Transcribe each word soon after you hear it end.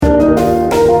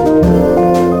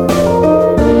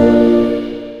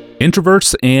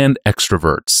Introverts and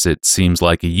extroverts. It seems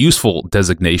like a useful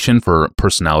designation for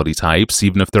personality types.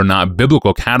 Even if they're not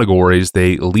biblical categories,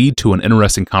 they lead to an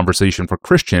interesting conversation for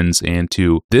Christians and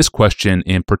to this question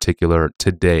in particular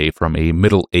today from a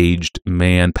middle-aged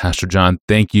man. Pastor John,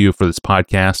 thank you for this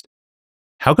podcast.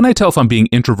 How can I tell if I'm being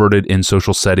introverted in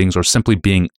social settings or simply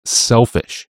being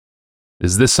selfish?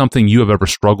 Is this something you have ever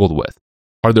struggled with?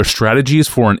 Are there strategies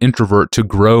for an introvert to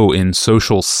grow in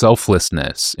social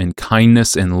selflessness, in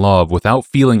kindness and love without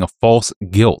feeling a false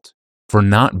guilt for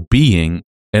not being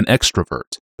an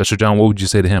extrovert? Pastor John, what would you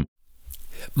say to him?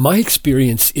 My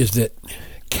experience is that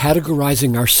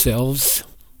categorizing ourselves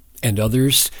and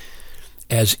others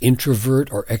as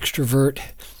introvert or extrovert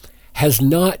has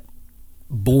not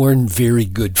borne very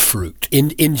good fruit.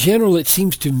 In general, it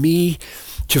seems to me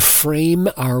to frame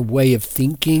our way of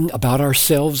thinking about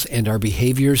ourselves and our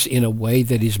behaviors in a way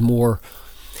that is more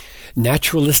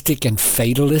naturalistic and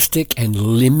fatalistic and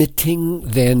limiting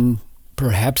than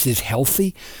perhaps is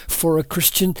healthy for a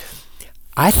Christian.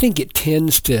 I think it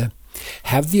tends to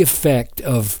have the effect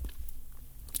of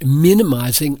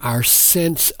minimizing our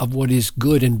sense of what is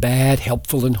good and bad,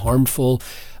 helpful and harmful,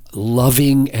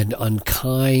 loving and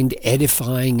unkind,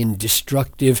 edifying and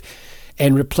destructive,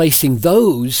 and replacing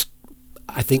those,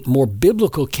 I think, more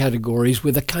biblical categories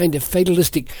with a kind of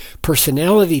fatalistic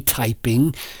personality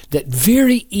typing that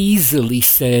very easily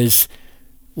says,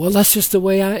 well, that's just the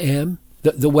way I am.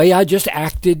 The way I just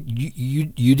acted,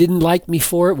 you didn't like me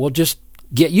for it. Well, just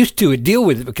get used to it, deal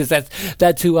with it, because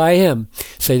that's who I am.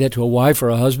 Say that to a wife or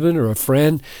a husband or a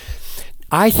friend.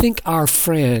 I think our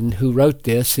friend who wrote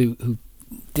this, who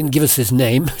didn't give us his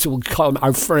name, so we'll call him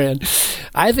our friend.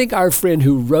 I think our friend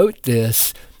who wrote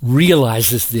this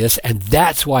realizes this, and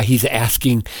that's why he's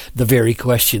asking the very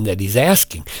question that he's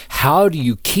asking. How do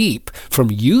you keep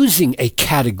from using a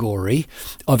category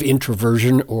of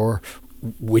introversion or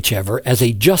whichever as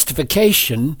a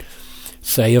justification,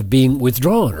 say, of being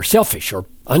withdrawn or selfish or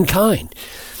unkind?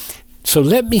 So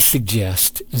let me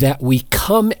suggest that we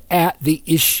come at the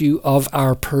issue of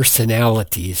our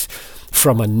personalities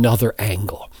from another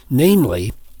angle,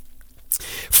 namely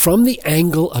from the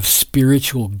angle of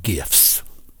spiritual gifts.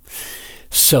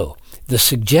 So the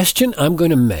suggestion I'm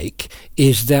going to make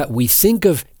is that we think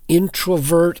of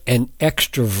introvert and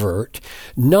extrovert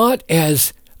not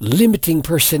as limiting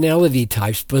personality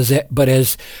types, but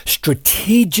as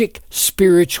strategic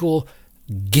spiritual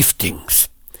giftings.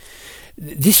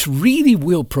 This really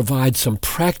will provide some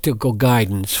practical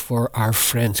guidance for our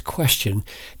friend's question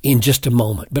in just a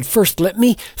moment. But first, let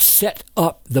me set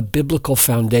up the biblical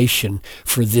foundation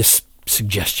for this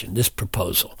suggestion, this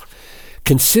proposal.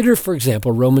 Consider, for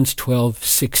example, Romans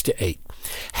 12:6-8.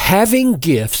 Having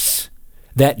gifts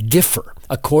that differ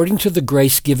according to the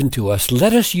grace given to us,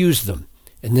 let us use them.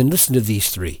 And then listen to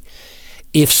these three.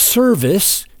 If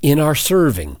service, in our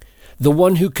serving, the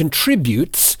one who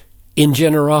contributes in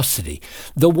generosity,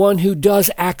 the one who does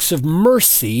acts of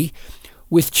mercy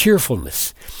with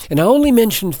cheerfulness. And I only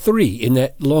mentioned three in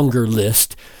that longer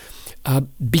list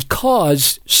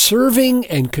because serving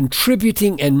and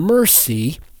contributing and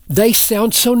mercy, they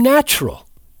sound so natural.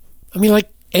 I mean,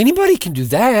 like anybody can do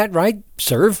that, right?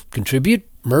 Serve, contribute,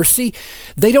 mercy.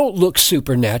 They don't look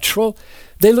supernatural.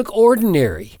 They look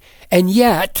ordinary. And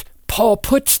yet, Paul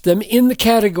puts them in the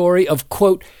category of,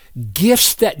 quote,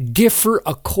 gifts that differ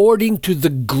according to the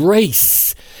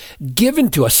grace given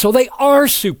to us. So they are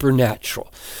supernatural.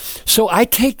 So I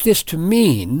take this to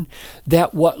mean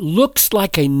that what looks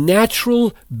like a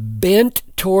natural bent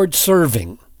toward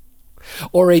serving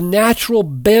or a natural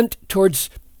bent towards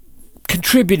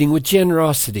contributing with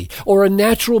generosity or a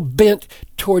natural bent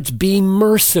towards being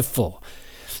merciful,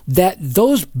 that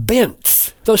those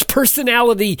bents, those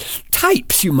personality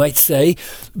types, you might say,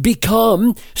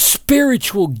 become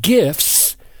spiritual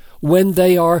gifts when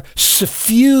they are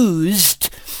suffused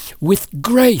with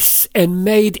grace and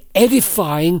made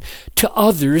edifying to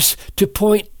others to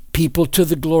point people to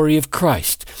the glory of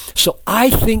Christ. So I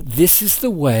think this is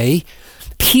the way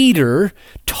Peter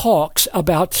talks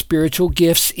about spiritual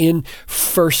gifts in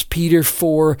 1 Peter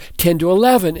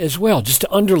 4:10-11 as well. Just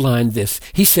to underline this,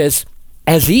 he says,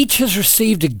 as each has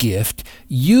received a gift,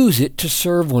 use it to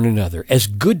serve one another as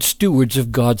good stewards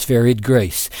of God's varied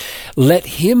grace. Let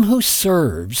him who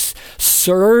serves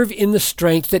serve in the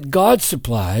strength that God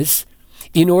supplies,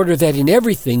 in order that in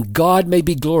everything God may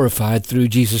be glorified through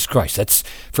Jesus Christ. That's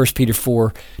 1 Peter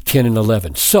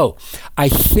 4:10-11. So I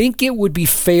think it would be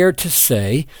fair to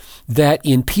say that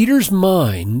in Peter's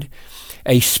mind,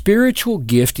 a spiritual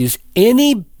gift is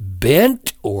any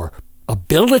bent or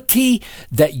ability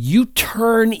that you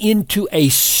turn into a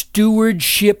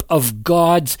stewardship of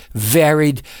God's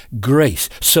varied grace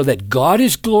so that God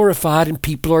is glorified and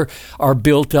people are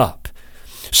built up.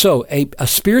 So a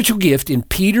spiritual gift in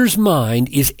Peter's mind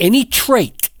is any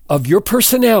trait of your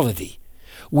personality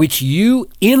which you,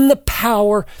 in the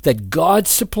power that God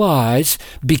supplies,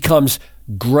 becomes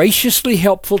graciously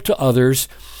helpful to others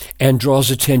and draws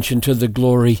attention to the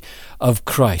glory of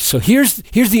Christ. So here's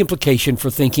the implication for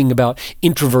thinking about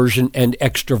introversion and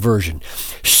extroversion.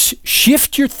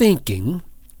 Shift your thinking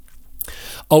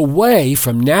away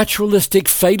from naturalistic,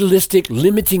 fatalistic,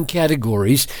 limiting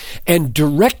categories and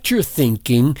direct your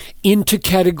thinking into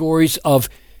categories of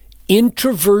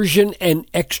introversion and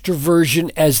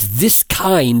extroversion as this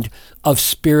kind of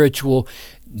spiritual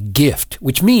gift,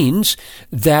 which means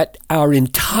that our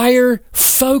entire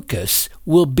focus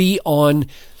will be on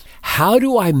how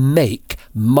do I make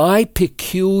my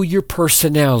peculiar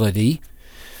personality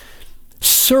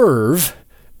serve,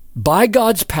 by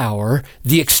God's power,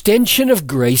 the extension of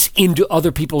grace into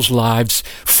other people's lives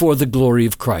for the glory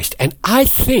of Christ. And I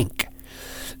think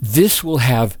this will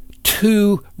have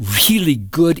two really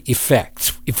good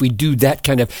effects if we do that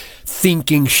kind of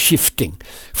thinking shifting.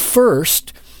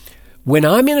 First, when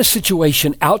I'm in a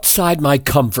situation outside my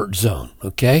comfort zone,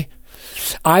 okay,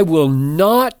 I will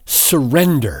not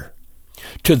surrender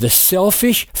to the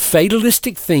selfish,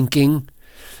 fatalistic thinking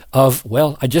of,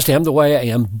 well, I just am the way I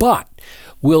am, but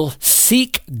will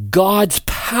seek God's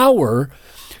power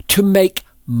to make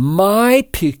my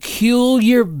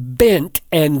peculiar bent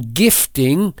and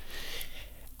gifting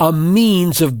a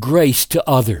means of grace to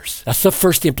others. That's the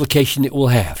first implication it will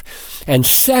have. And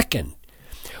second,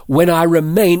 when I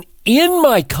remain in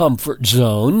my comfort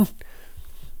zone,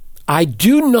 I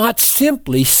do not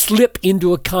simply slip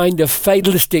into a kind of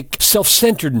fatalistic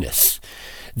self-centeredness.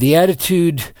 The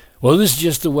attitude, well, this is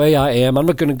just the way I am. I'm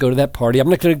not going to go to that party. I'm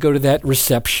not going to go to that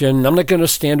reception. I'm not going to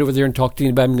stand over there and talk to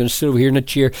anybody. I'm going to sit over here in a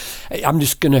chair. I'm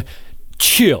just going to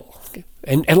chill.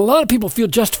 And a lot of people feel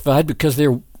justified because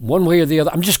they're one way or the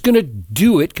other. I'm just going to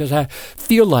do it because I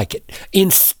feel like it.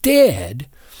 Instead,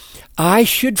 I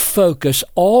should focus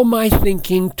all my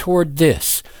thinking toward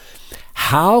this.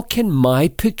 How can my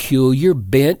peculiar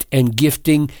bent and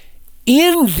gifting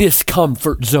in this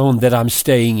comfort zone that I'm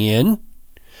staying in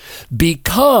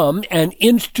become an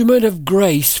instrument of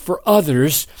grace for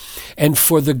others and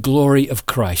for the glory of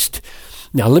Christ?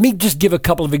 Now, let me just give a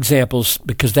couple of examples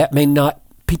because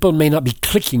people may not be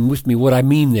clicking with me what I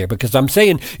mean there, because I'm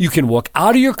saying you can walk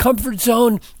out of your comfort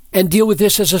zone and deal with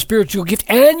this as a spiritual gift,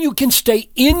 and you can stay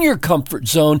in your comfort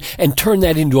zone and turn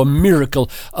that into a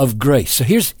miracle of grace. So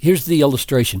here's the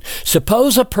illustration.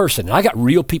 Suppose a person, and I got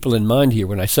real people in mind here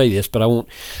when I say this, but I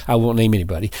won't name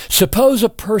anybody. Suppose a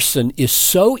person is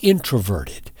so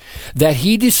introverted that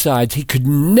he decides he could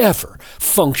never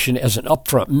function as an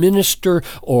upfront minister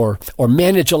or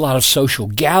manage a lot of social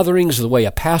gatherings the way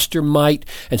a pastor might,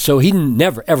 and so he's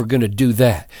never ever going to do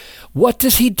that. What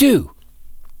does he do?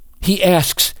 He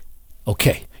asks,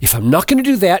 okay, if I'm not going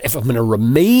to do that, if I'm going to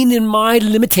remain in my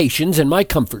limitations and my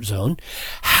comfort zone,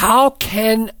 how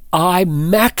can I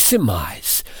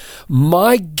maximize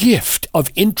my gift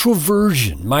of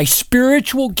introversion, my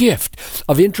spiritual gift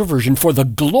of introversion for the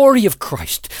glory of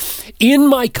Christ in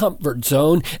my comfort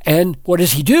zone? And what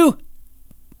does he do?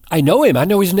 I know him. I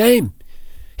know his name.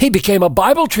 He became a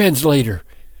Bible translator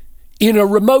in a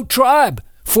remote tribe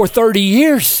for 30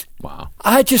 years. Wow.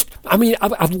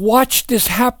 I've watched this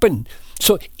happen.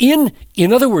 So in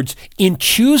other words, in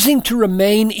choosing to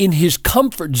remain in his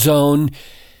comfort zone,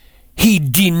 he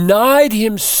denied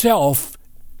himself,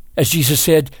 as Jesus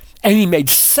said, and he made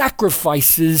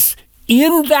sacrifices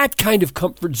in that kind of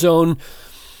comfort zone,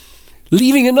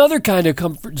 leaving another kind of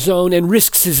comfort zone, and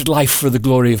risks his life for the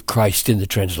glory of Christ in the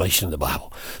translation of the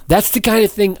Bible. That's the kind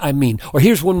of thing I mean. Or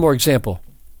here's one more example.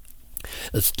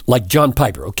 It's like John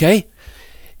Piper, okay?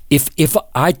 If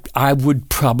I would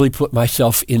probably put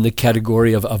myself in the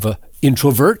category of a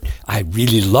introvert. I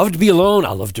really love to be alone.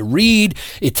 I love to read.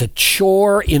 It's a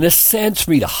chore, in a sense,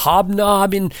 for me to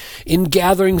hobnob in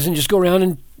gatherings and just go around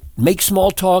and make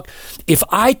small talk. If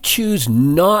I choose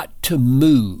not to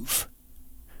move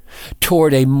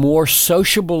toward a more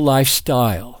sociable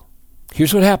lifestyle,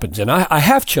 here's what happens. And I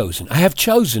have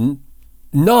chosen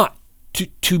not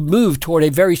to move toward a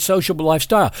very sociable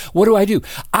lifestyle. What do?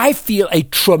 I feel a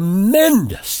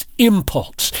tremendous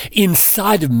impulse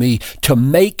inside of me to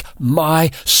make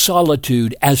my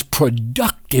solitude as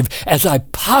productive as I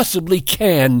possibly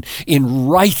can in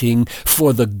writing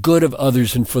for the good of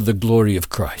others and for the glory of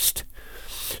Christ.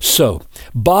 So,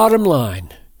 bottom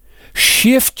line,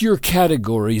 shift your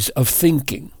categories of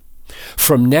thinking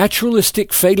from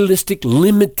naturalistic, fatalistic,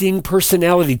 limiting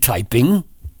personality typing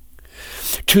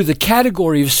to the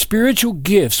category of spiritual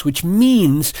gifts, which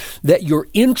means that your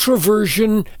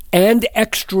introversion and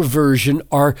extroversion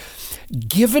are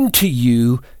given to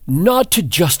you not to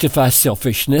justify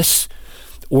selfishness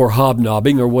or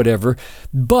hobnobbing or whatever,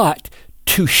 but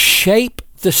to shape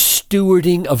the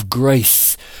stewarding of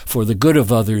grace for the good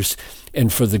of others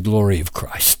and for the glory of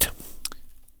Christ.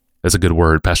 That's a good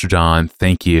word, Pastor John.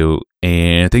 Thank you.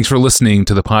 And thanks for listening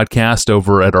to the podcast.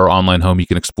 Over at our online home, you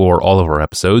can explore all of our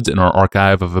episodes in our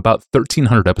archive of about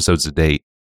 1,300 episodes to date.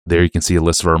 There you can see a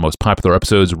list of our most popular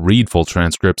episodes, read full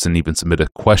transcripts, and even submit a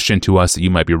question to us that you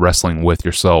might be wrestling with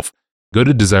yourself. Go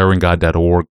to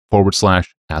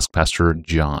desiringgod.org/Ask Pastor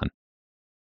John.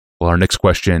 Well, our next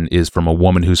question is from a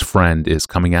woman whose friend is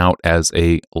coming out as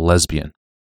a lesbian.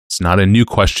 It's not a new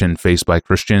question faced by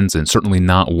Christians, and certainly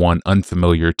not one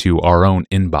unfamiliar to our own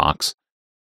inbox.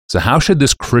 So how should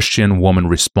this Christian woman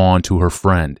respond to her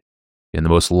friend in the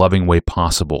most loving way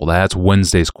possible? That's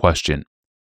Wednesday's question.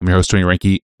 I'm your host, Tony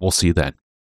Reinke. We'll see you then.